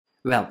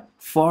Well,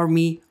 for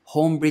me,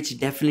 Homebridge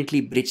definitely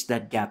bridged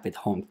that gap with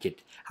HomeKit.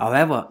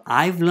 However,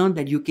 I've learned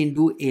that you can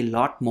do a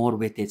lot more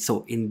with it.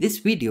 So in this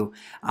video,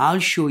 I'll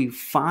show you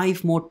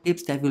 5 more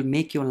tips that will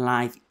make your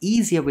life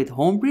easier with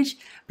Homebridge.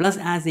 Plus,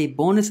 as a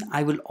bonus,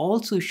 I will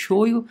also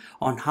show you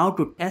on how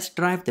to test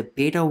drive the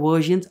beta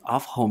versions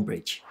of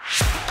Homebridge.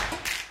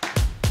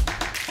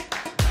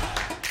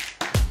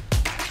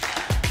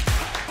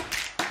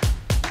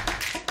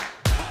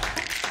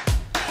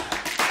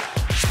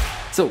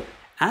 So,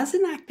 as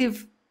an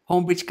active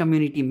Homebridge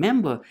community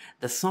member,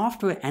 the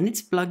software and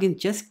its plugins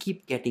just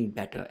keep getting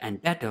better and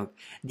better.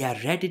 Their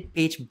Reddit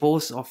page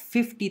boasts of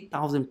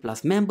 50,000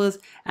 plus members,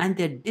 and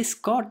their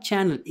Discord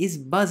channel is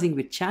buzzing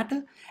with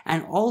chatter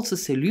and also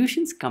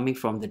solutions coming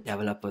from the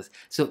developers.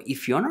 So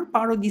if you're not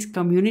part of these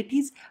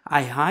communities,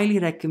 I highly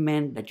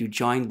recommend that you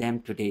join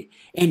them today.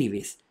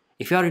 Anyways,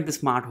 if you're into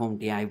smart home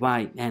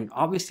DIY and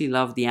obviously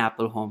love the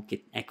Apple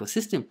HomeKit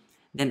ecosystem,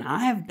 then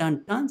I have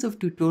done tons of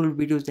tutorial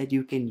videos that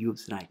you can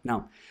use right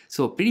now.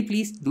 So pretty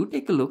please do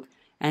take a look,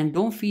 and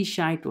don't feel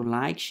shy to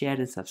like, share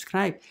and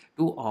subscribe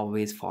to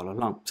always follow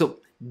along. So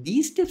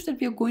these tips that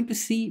we are going to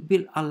see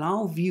will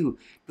allow you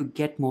to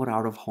get more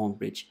out of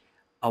Homebridge.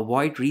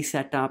 Avoid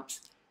resetups,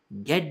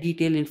 get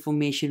detailed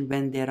information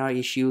when there are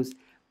issues,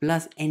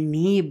 plus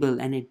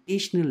enable an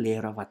additional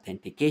layer of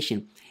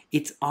authentication.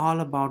 It's all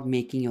about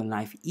making your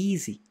life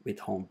easy with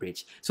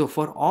Homebridge. So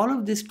for all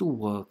of this to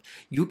work,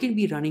 you can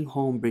be running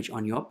Homebridge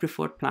on your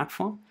preferred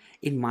platform.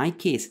 In my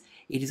case,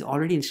 it is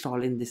already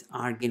installed in this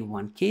Argin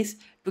 1 case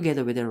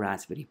together with a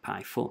Raspberry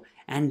Pi 4.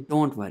 And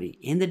don't worry,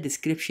 in the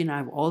description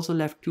I've also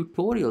left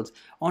tutorials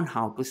on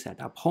how to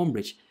set up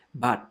Homebridge.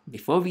 But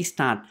before we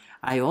start,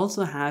 I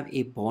also have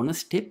a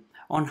bonus tip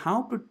on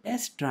how to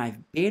test drive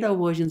beta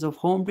versions of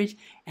Homebridge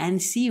and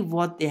see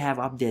what they have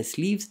up their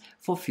sleeves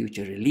for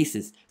future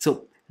releases.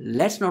 So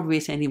let's not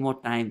waste any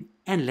more time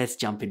and let's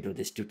jump into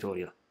this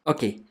tutorial.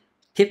 Okay,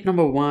 tip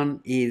number 1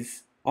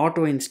 is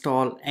auto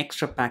install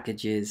extra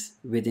packages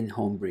within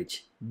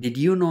Homebridge. Did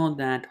you know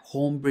that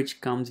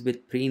Homebridge comes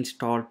with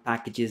pre-installed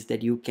packages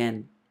that you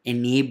can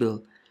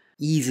enable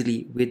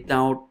easily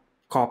without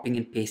copying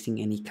and pasting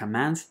any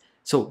commands?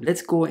 So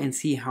let's go and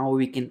see how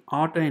we can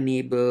auto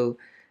enable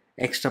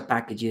extra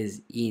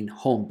packages in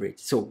Homebridge.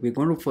 So we're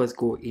going to first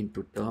go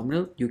into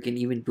terminal. You can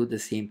even do the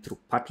same through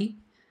PuTTY,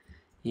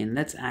 and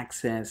let's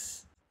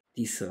access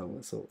the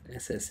server. So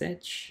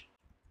SSH.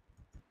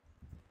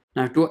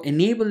 Now to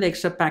enable the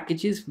extra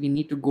packages, we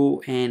need to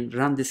go and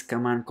run this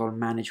command called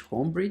manage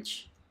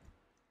Homebridge,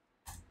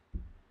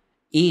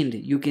 and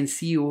you can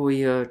see over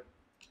here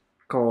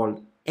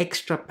called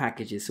extra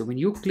packages. So when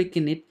you click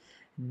in it,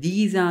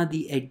 these are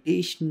the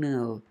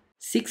additional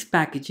 6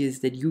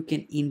 packages that you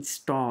can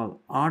install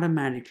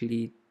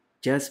automatically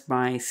just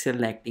by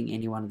selecting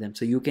any one of them.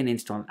 So you can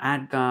install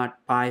AdGuard,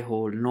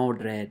 Pi-hole,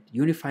 Node-RED,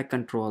 Unify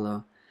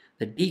Controller,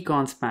 the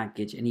Decons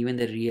package, and even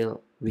the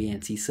real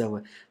VNC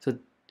server. So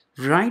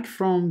right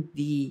from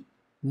the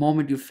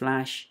moment you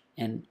flash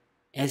an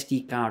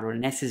SD card or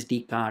an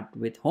SSD card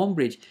with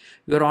Homebridge,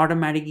 you're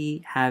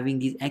automatically having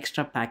these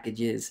extra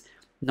packages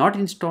not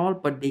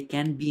installed, but they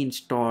can be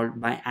installed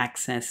by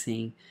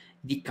accessing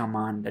the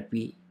command that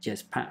we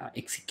just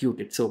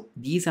executed. So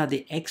these are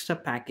the extra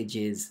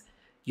packages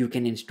you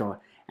can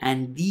install,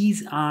 and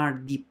these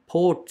are the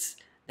ports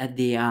that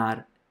they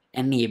are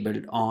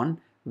enabled on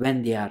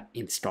when they are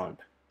installed.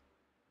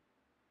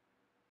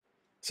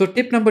 So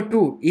tip number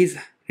 2 is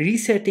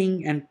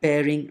resetting and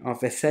pairing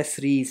of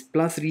accessories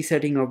plus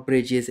resetting of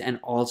bridges and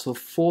also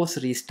force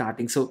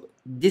restarting. So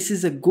this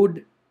is a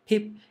good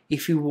tip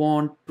if you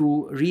want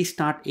to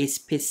restart a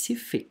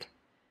specific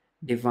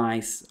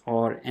device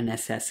or an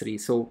accessory.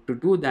 So to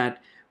do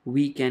that,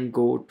 we can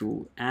go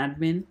to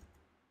admin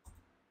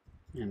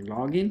and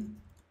login,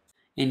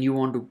 and you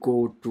want to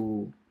go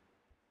to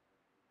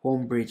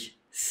Homebridge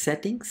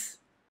settings,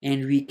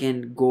 and we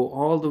can go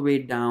all the way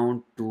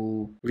down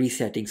to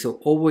resetting. So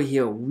over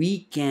here we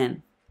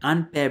can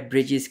unpair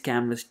bridges,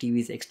 cameras,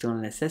 TVs,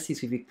 external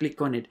accessories. If you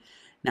click on it,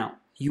 now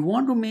you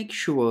want to make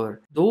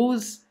sure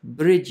those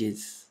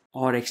bridges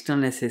or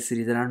external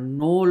accessories that are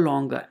no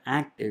longer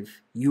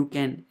active, you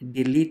can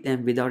delete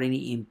them without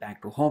any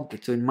impact to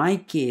HomeKit. So in my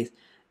case,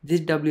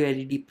 this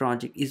WLED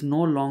project is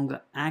no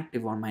longer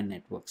active on my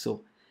network,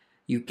 so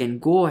you can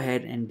go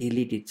ahead and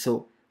delete it.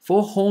 So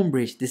for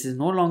Homebridge, this is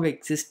no longer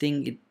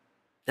existing. It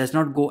does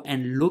not go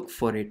and look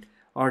for it,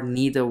 or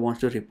neither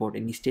wants to report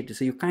any status.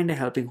 So you're kind of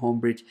helping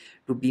Homebridge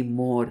to be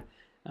more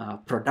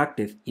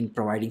productive in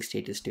providing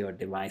status to your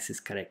devices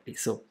correctly.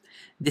 So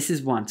this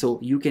is one. So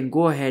you can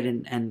go ahead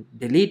and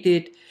delete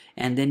it,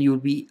 and then you'll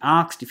be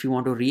asked if you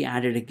want to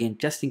re-add it again,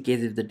 just in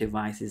case if the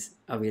device is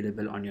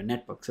available on your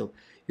network. So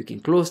you can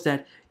close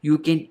that. You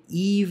can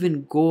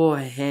even go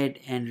ahead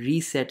and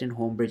reset in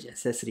Homebridge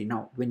accessory.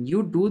 Now when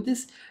you do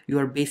this, you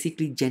are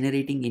basically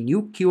generating a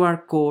new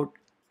QR code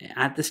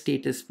at the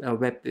status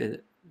web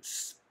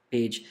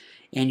page,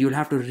 and you'll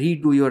have to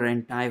redo your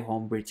entire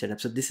Homebridge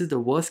setup. So this is the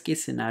worst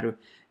case scenario,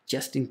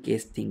 just in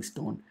case things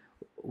don't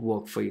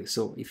work for you.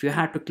 So if you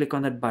had to click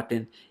on that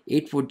button,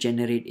 it would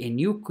generate a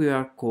new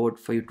QR code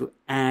for you to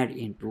add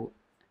into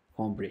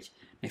Homebridge.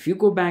 If you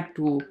go back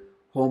to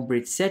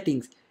Homebridge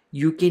settings,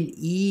 you can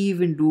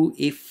even do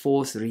a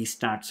force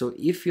restart. So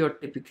if your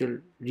typical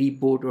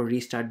reboot or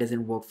restart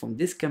doesn't work from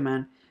this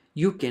command,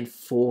 you can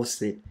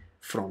force it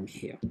from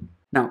here.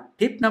 Now,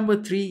 tip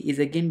number 3 is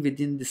again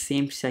within the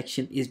same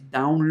section, is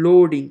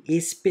downloading a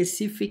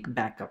specific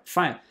backup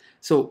file.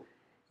 So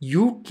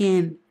you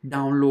can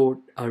download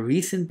a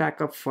recent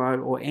backup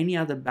file or any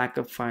other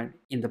backup file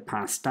in the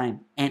past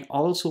time, and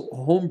also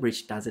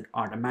Homebridge does it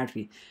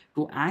automatically.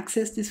 To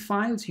access these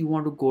files, you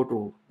want to go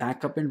to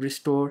backup and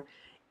restore,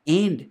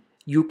 and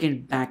you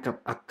can back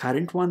up a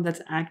current one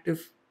that's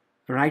active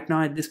right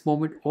now at this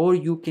moment, or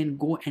you can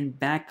go and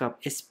back up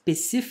a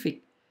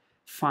specific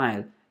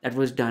file that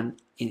was done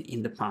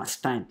in the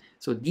past time.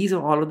 So these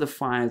are all of the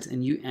files,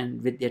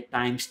 and with their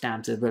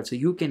timestamps as well. So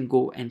you can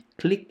go and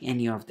click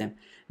any of them.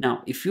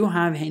 Now, if you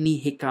have any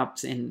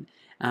hiccups and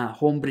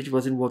Homebridge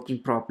wasn't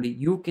working properly,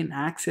 you can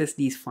access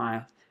these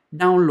files,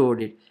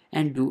 download it,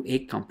 and do a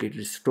complete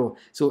restore.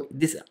 So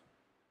this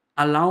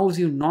allows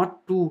you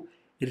not to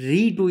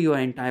redo your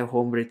entire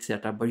Homebridge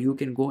setup, but you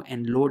can go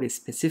and load a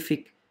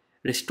specific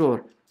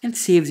restore, and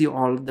saves you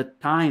all the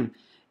time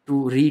to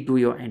redo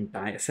your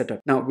entire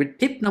setup. Now, with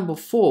tip number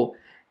 4,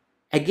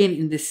 again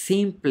in the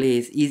same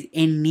place, is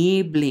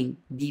enabling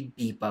the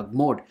debug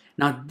mode.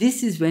 Now,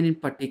 this is when in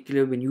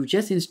particular when you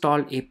just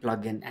install a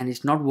plugin and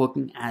it's not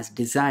working as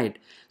desired.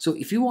 So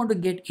if you want to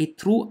get a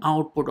true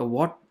output of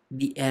what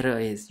the error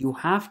is, you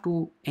have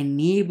to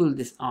enable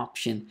this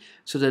option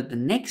so that the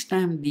next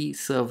time the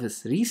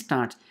service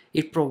restarts,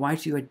 it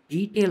provides you a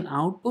detailed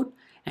output,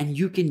 and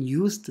you can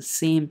use the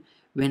same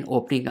when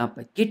opening up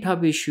a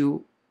GitHub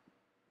issue,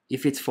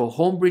 if it's for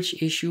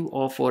Homebridge issue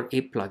or for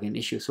a plugin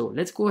issue. So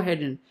let's go ahead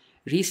and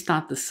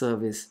restart the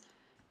service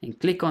and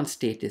click on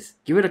status.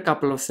 Give it a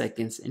couple of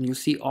seconds and you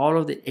see all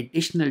of the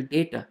additional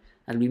data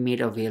that will be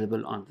made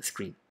available on the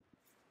screen.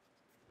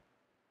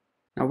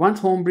 Now,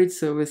 once Homebridge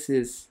service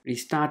is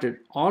restarted,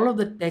 all of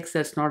the text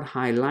that's not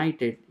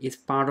highlighted is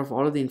part of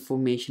all of the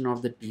information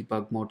of the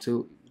debug mode.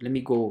 So let me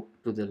go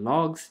to the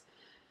logs,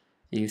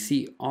 and you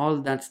see all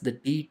that's the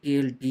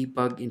detailed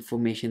debug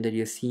information that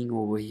you're seeing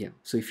over here.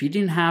 So if you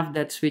didn't have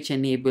that switch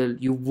enabled,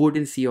 you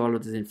wouldn't see all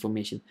of this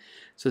information.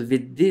 So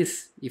with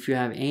this, if you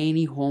have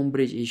any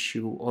Homebridge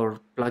issue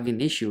or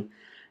plugin issue,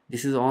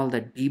 this is all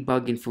that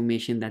debug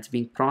information that's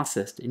being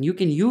processed, and you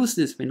can use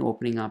this when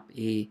opening up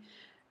a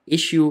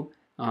issue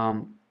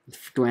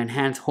to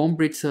enhance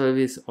Homebridge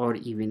service or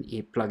even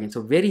a plugin.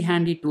 So very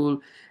handy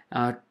tool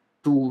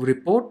to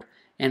report,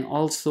 and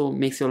also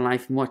makes your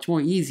life much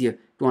more easier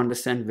to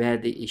understand where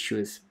the issue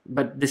is.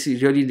 But this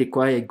really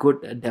requires a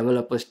good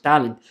developer's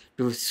talent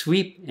to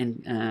sweep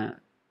and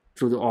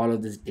through all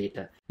of this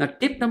data. Now,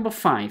 tip number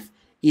 5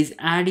 is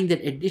adding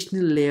that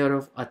additional layer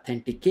of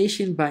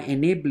authentication by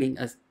enabling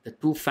the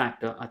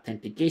two-factor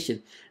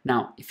authentication.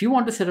 Now, if you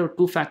want to set up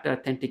two-factor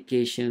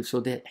authentication so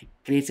that it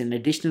creates an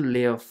additional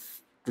layer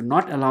to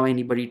not allow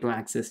anybody to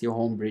access your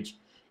Homebridge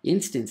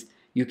instance,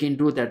 you can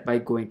do that by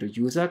going to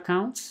user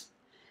accounts,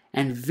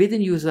 and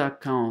within user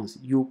accounts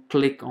you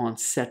click on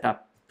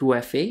setup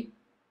 2FA,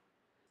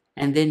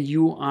 and then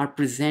you are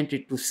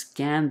presented to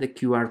scan the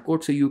QR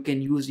code, so you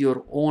can use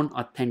your own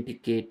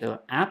authenticator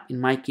app. In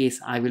my case,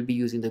 I will be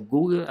using the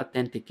Google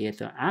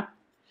Authenticator app.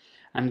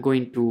 I'm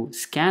going to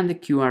scan the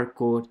QR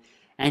code,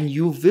 and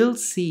you will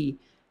see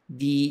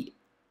the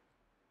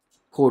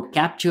code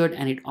captured,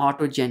 and it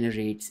auto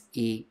generates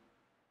a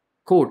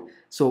code.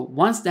 So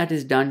once that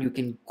is done, you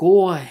can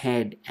go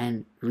ahead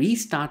and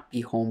restart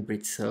the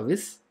Homebridge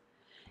service,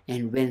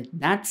 and when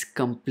that's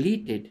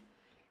completed,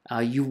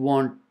 you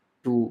want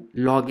to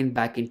log in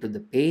back into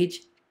the page,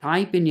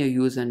 type in your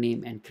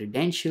username and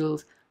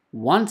credentials.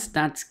 Once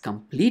that's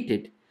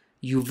completed,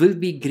 you will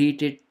be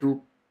greeted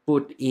to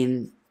put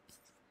in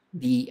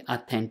the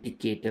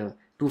authenticator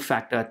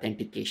two-factor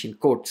authentication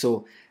code.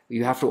 So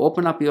you have to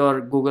open up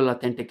your Google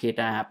Authenticator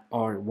app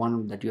or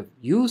one that you have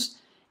used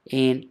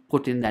and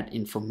put in that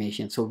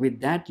information. So with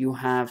that, you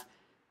have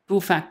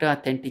two-factor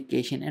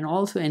authentication, and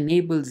also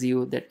enables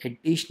you that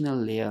additional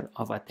layer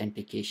of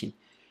authentication.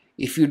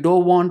 If you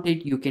don't want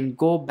it, you can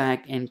go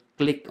back and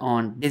click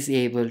on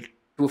disable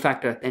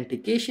two-factor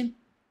authentication,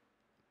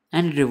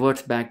 and it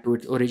reverts back to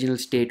its original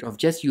state of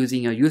just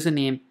using your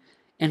username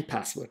and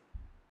password.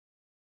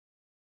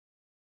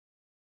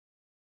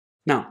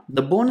 Now,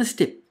 the bonus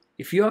tip: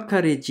 if you are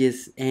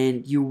courageous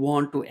and you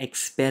want to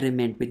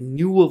experiment with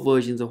newer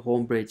versions of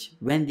Homebridge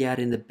when they are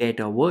in the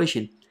beta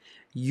version,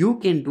 you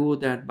can do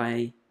that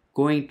by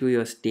going to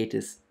your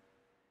status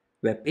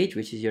webpage,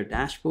 which is your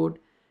dashboard,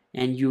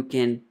 and you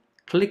can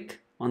click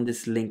on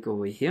this link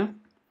over here,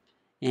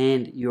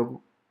 and you're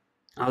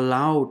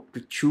allowed to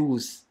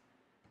choose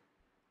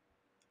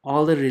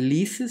all the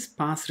releases,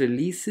 past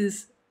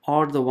releases,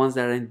 or the ones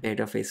that are in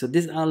beta phase. So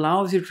this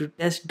allows you to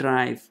test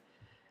drive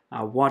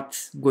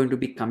what's going to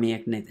be coming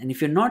at next. And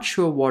if you're not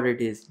sure what it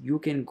is, you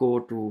can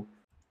go to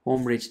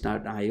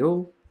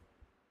homebridge.io,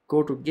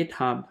 go to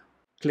GitHub,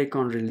 click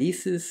on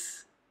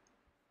releases,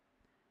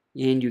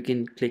 and you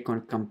can click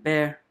on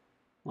compare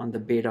on the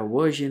beta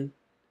version,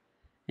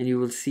 and you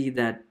will see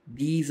that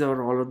these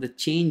are all of the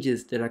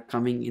changes that are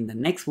coming in the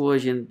next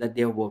version that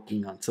they are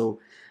working on. So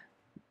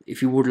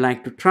if you would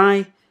like to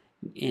try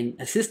and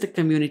assist the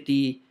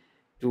community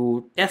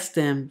to test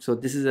them, so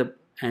this is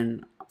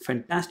an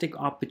fantastic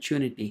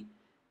opportunity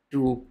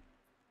to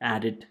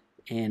add it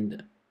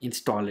and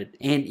install it.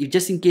 And if,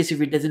 just in case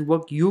if it doesn't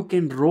work, you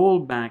can roll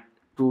back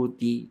to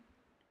the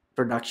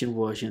production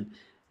version.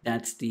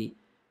 That's the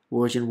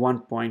version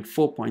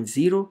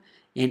 1.4.0,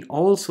 and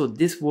also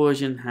this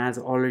version has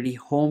already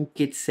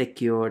HomeKit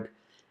secured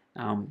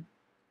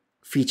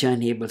feature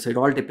enabled. So it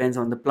all depends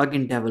on the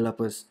plugin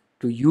developers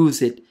to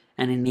use it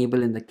and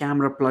enable in the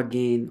camera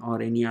plugin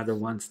or any other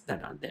ones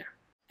that are there.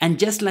 And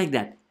just like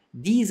that,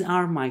 these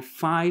are my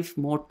 5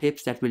 more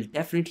tips that will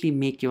definitely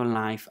make your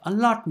life a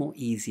lot more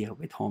easier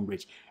with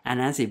Homebridge.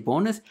 And as a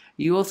bonus,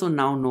 you also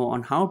now know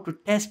on how to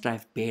test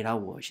drive beta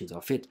versions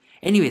of it.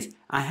 Anyways,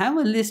 I have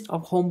a list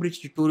of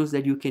Homebridge tutorials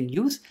that you can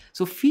use,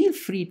 so feel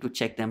free to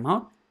check them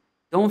out.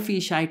 Don't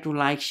feel shy to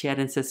like, share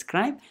and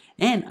subscribe.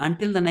 And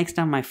until the next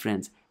time, my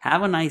friends,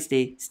 have a nice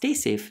day, stay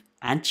safe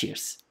and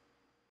cheers.